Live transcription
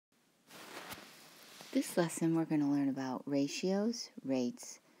This lesson we're going to learn about ratios,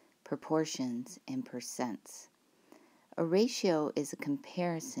 rates, proportions, and percents. A ratio is a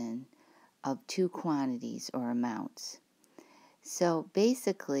comparison of two quantities or amounts. So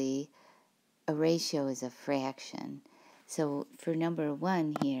basically, a ratio is a fraction. So for number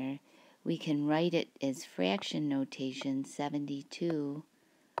 1 here, we can write it as fraction notation 72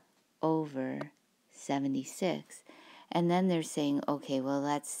 over 76. And then they're saying, okay, well,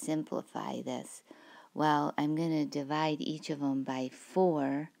 let's simplify this. Well, I'm going to divide each of them by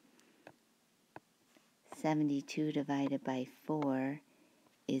 4. 72 divided by 4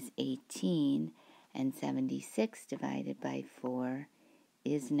 is 18, and 76 divided by 4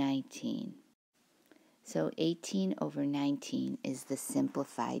 is 19. So 18 over 19 is the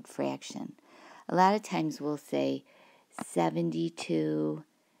simplified fraction. A lot of times we'll say 72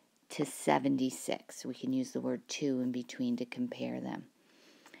 to 76. We can use the word 2 in between to compare them.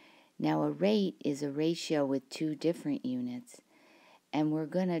 Now a rate is a ratio with two different units, and we're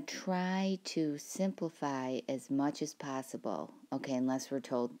going to try to simplify as much as possible, okay, unless we're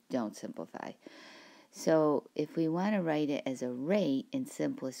told don't simplify. So if we want to write it as a rate in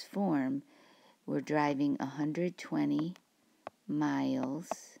simplest form, we're driving 120 miles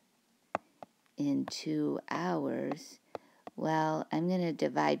in 2 hours. Well, I'm going to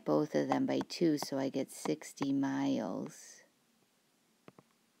divide both of them by 2, so I get 60 miles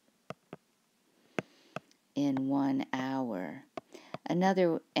in 1 hour.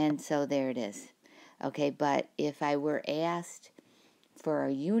 And so there it is. Okay, but if I were asked for our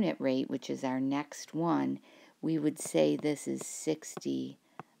unit rate, which is our next one, we would say this is 60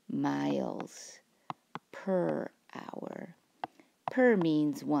 miles per hour. Per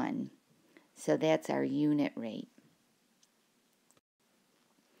means 1, so that's our unit rate.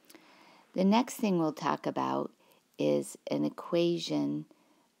 The next thing we'll talk about is an equation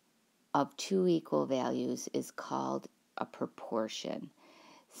of two equal values is called a proportion.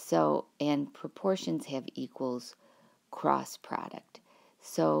 So, and proportions have equals cross product.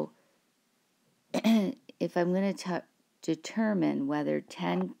 So, if I'm going to determine whether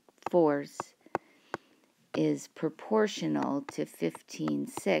 10/4 is proportional to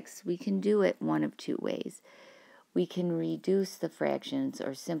 15/6, we can do it one of two ways. We can reduce the fractions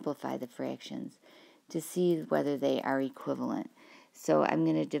or simplify the fractions to see whether they are equivalent. So I'm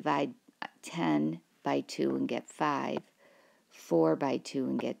going to divide 10 by 2 and get 5, 4 by 2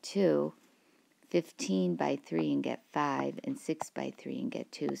 and get 2, 15 by 3 and get 5, and 6 by 3 and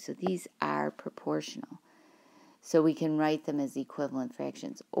get 2. So these are proportional. So we can write them as equivalent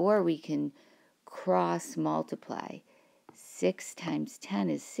fractions. Or we can cross multiply. 6 times 10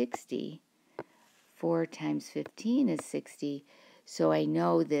 is 60. 4 times 15 is 60. So I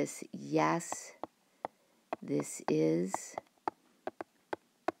know this, yes, this is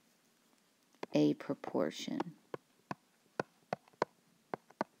a proportion.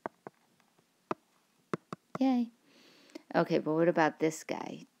 Yay. Okay, but what about this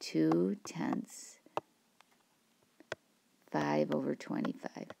guy? 2/10, 5 over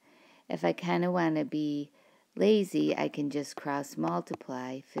 25. If I kind of want to be lazy, I can just cross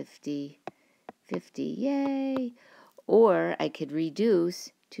multiply 50, 50, yay. Or I could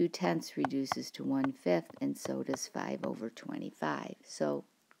reduce, 2/10 reduces to 1/5, and so does 5 over 25. So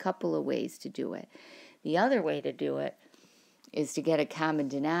a couple of ways to do it. The other way to do it is to get a common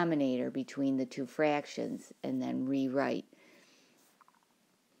denominator between the two fractions and then rewrite.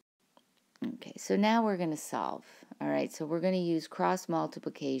 Okay, so now we're going to solve. All right, so we're going to use cross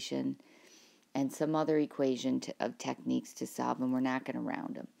multiplication and some other equation of techniques to solve, and we're not going to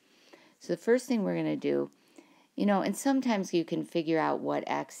round them. So the first thing we're going to do, and sometimes you can figure out what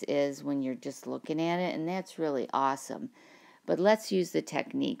x is when you're just looking at it, and that's really awesome. But let's use the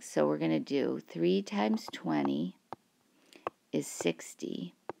technique. So we're going to do 3 times 20 is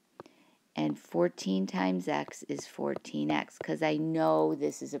 60, and 14 times x is 14x, because I know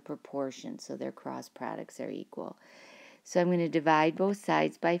this is a proportion, so their cross products are equal. So I'm going to divide both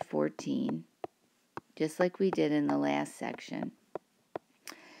sides by 14, just like we did in the last section.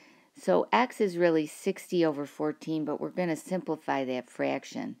 So x is really 60 over 14, but we're going to simplify that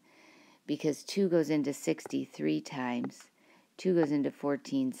fraction because 2 goes into 60 3 times. 2 goes into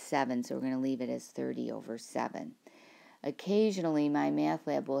 14 7, so we're going to leave it as 30 over 7. Occasionally, my math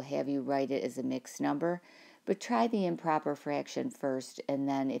lab will have you write it as a mixed number, but try the improper fraction first, and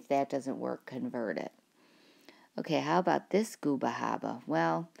then if that doesn't work, convert it. Okay, how about this gooba haba?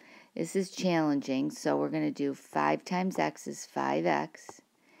 Well, this is challenging, so we're going to do 5 times x is 5x.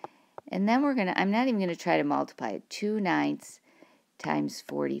 And then I'm not even going to try to multiply it. 2/9 times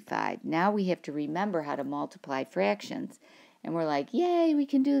 45. Now we have to remember how to multiply fractions. And we're like, yay, we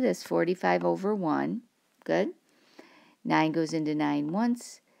can do this. 45 over 1. Good. 9 goes into 9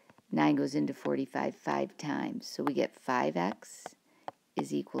 once. 9 goes into 45 5 times. So we get 5x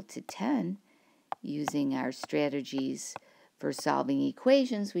is equal to 10. Using our strategies for solving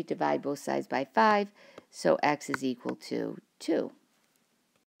equations, we divide both sides by 5. So x is equal to 2.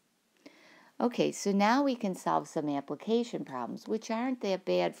 Okay, so now we can solve some application problems, which aren't that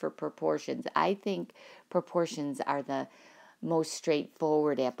bad for proportions. I think proportions are the most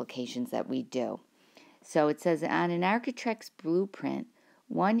straightforward applications that we do. So it says on an architect's blueprint,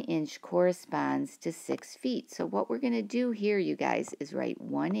 1 inch corresponds to 6 feet. So what we're going to do here, you guys, is write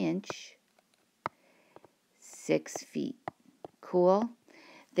 1 inch, 6 feet. Cool?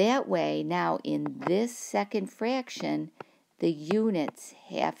 That way, now in this second fraction, the units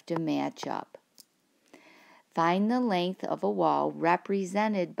have to match up. Find the length of a wall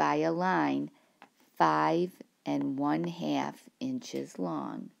represented by a line 5 1/2 inches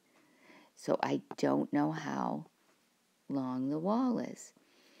long. So I don't know how long the wall is.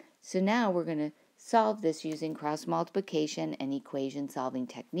 So now we're going to solve this using cross multiplication and equation solving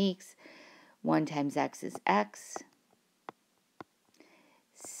techniques. 1 times x is x.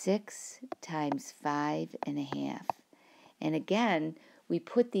 6 times 5 1/2. And again, we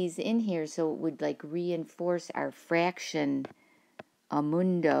put these in here so it would like reinforce our fraction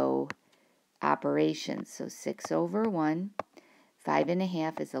amundo operations. So 6 over 1. 5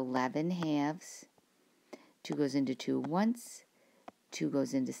 1/2 is 11 halves. 2 goes into 2 once. 2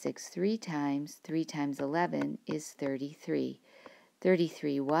 goes into 6 3 times. 3 times 11 is 33.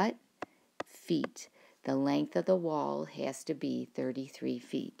 33 what? Feet. The length of the wall has to be 33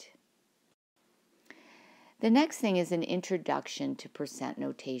 feet. The next thing is an introduction to percent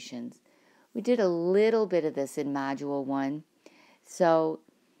notations. We did a little bit of this in Module 1. So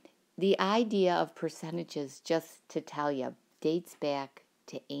the idea of percentages, just to tell you, dates back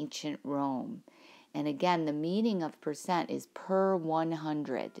to ancient Rome. And again, the meaning of percent is per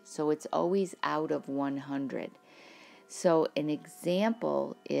 100. So it's always out of 100. So an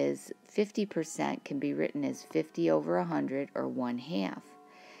example is 50% can be written as 50 over 100 or 1/2.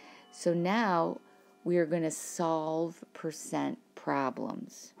 So now we are going to solve percent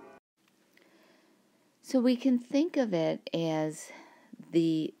problems. So we can think of it as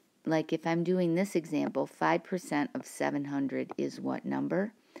like if I'm doing this example, 5% of 700 is what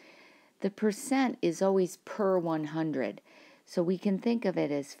number? The percent is always per 100. So we can think of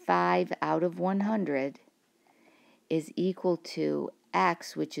it as 5 out of 100 is equal to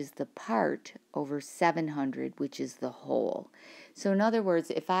x, which is the part, over 700, which is the whole. So in other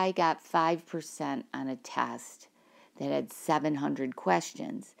words, if I got 5% on a test that had 700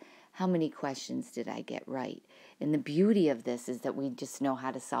 questions, how many questions did I get right? And the beauty of this is that we just know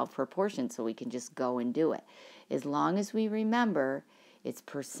how to solve proportions, so we can just go and do it. As long as we remember it's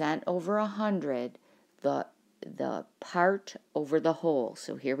percent over 100, the part over the whole.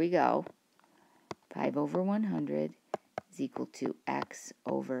 So here we go. 5 over 100 is equal to x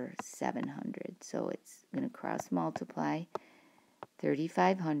over 700. So it's going to cross multiply.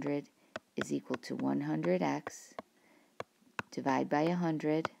 3,500 is equal to 100x. Divide by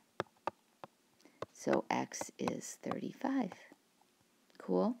 100. So x is 35.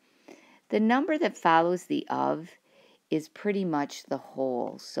 Cool. The number that follows the of is pretty much the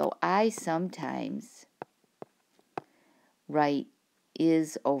whole. So I sometimes write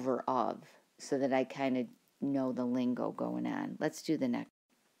is over of so that I kind of know the lingo going on. Let's do the next.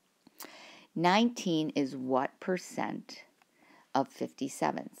 19 is what percent of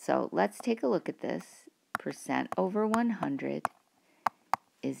 57? So let's take a look at this. Percent over 100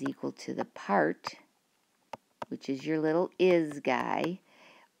 is equal to the part, which is your little is guy,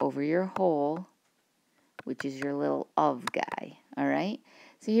 over your whole, which is your little of guy. All right?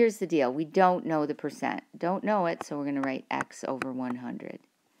 So here's the deal. We don't know the percent. Don't know it, so we're going to write x over 100.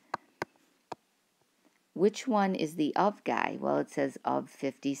 Which one is the of guy? Well, it says of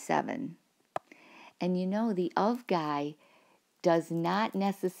 57. And you know, the of guy does not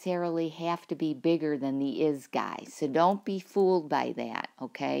necessarily have to be bigger than the is guy. So don't be fooled by that,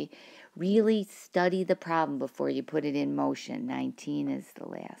 okay? Really study the problem before you put it in motion. 19 is the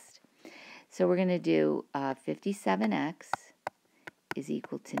last. So we're going to do 57x is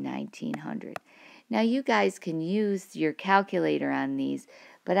equal to 1900. Now you guys can use your calculator on these,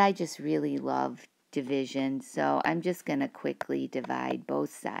 but I just really love division, so I'm just going to quickly divide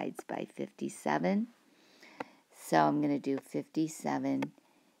both sides by 57. So I'm going to do 57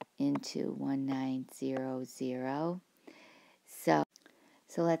 into 1900. So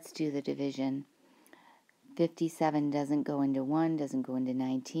let's do the division. 57 doesn't go into 1, doesn't go into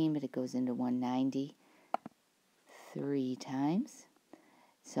 19, but it goes into 190. 3 times.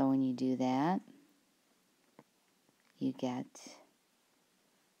 So when you do that, you get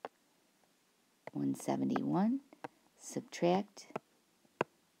 171. Subtract,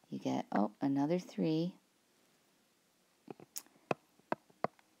 you get, oh, another 3.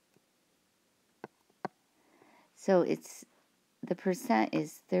 So it's, the percent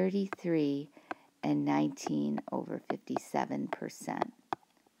is 33 and 19 over 57%.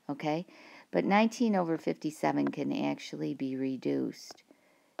 Okay? But 19 over 57 can actually be reduced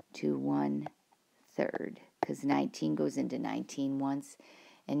to 1/3, because 19 goes into 19 once,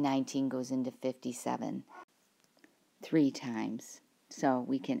 and 19 goes into 57 3 times. So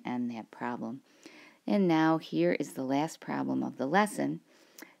we can end that problem. And now here is the last problem of the lesson.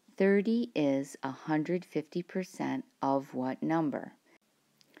 30 is 150% of what number?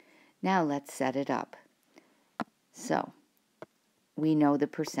 Now let's set it up. So we know the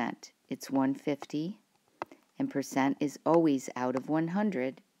percent. It's 150, and percent is always out of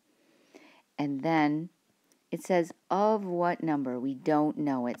 100. And then it says of what number? We don't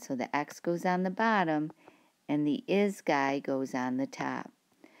know it. So the x goes on the bottom, and the is guy goes on the top.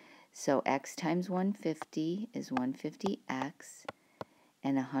 So x times 150 is 150x,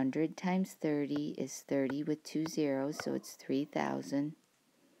 and 100 times 30 is 30 with 2 zeros, so it's 3,000.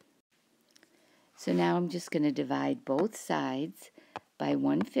 So now I'm just going to divide both sides by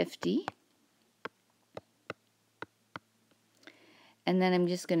 150. And then I'm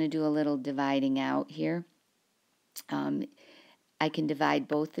just going to do a little dividing out here. I can divide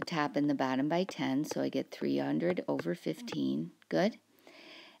both the top and the bottom by 10, so I get 300 over 15. Good.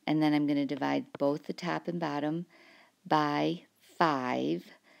 And then I'm going to divide both the top and bottom by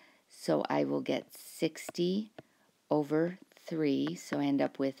 5, so I will get 60 over 3, so I end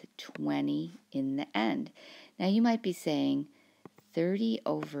up with 20 in the end. Now you might be saying, 30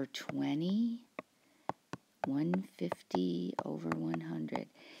 over 20, 150 over 100.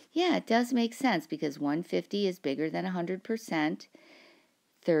 Yeah, it does make sense, because 150 is bigger than 100%.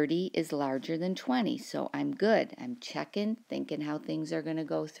 30 is larger than 20, so I'm good. I'm checking, thinking how things are going to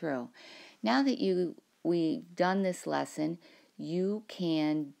go through. Now that we've done this lesson, you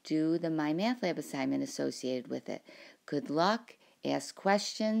can do the My Math Lab assignment associated with it. Good luck, ask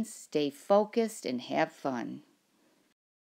questions, stay focused, and have fun.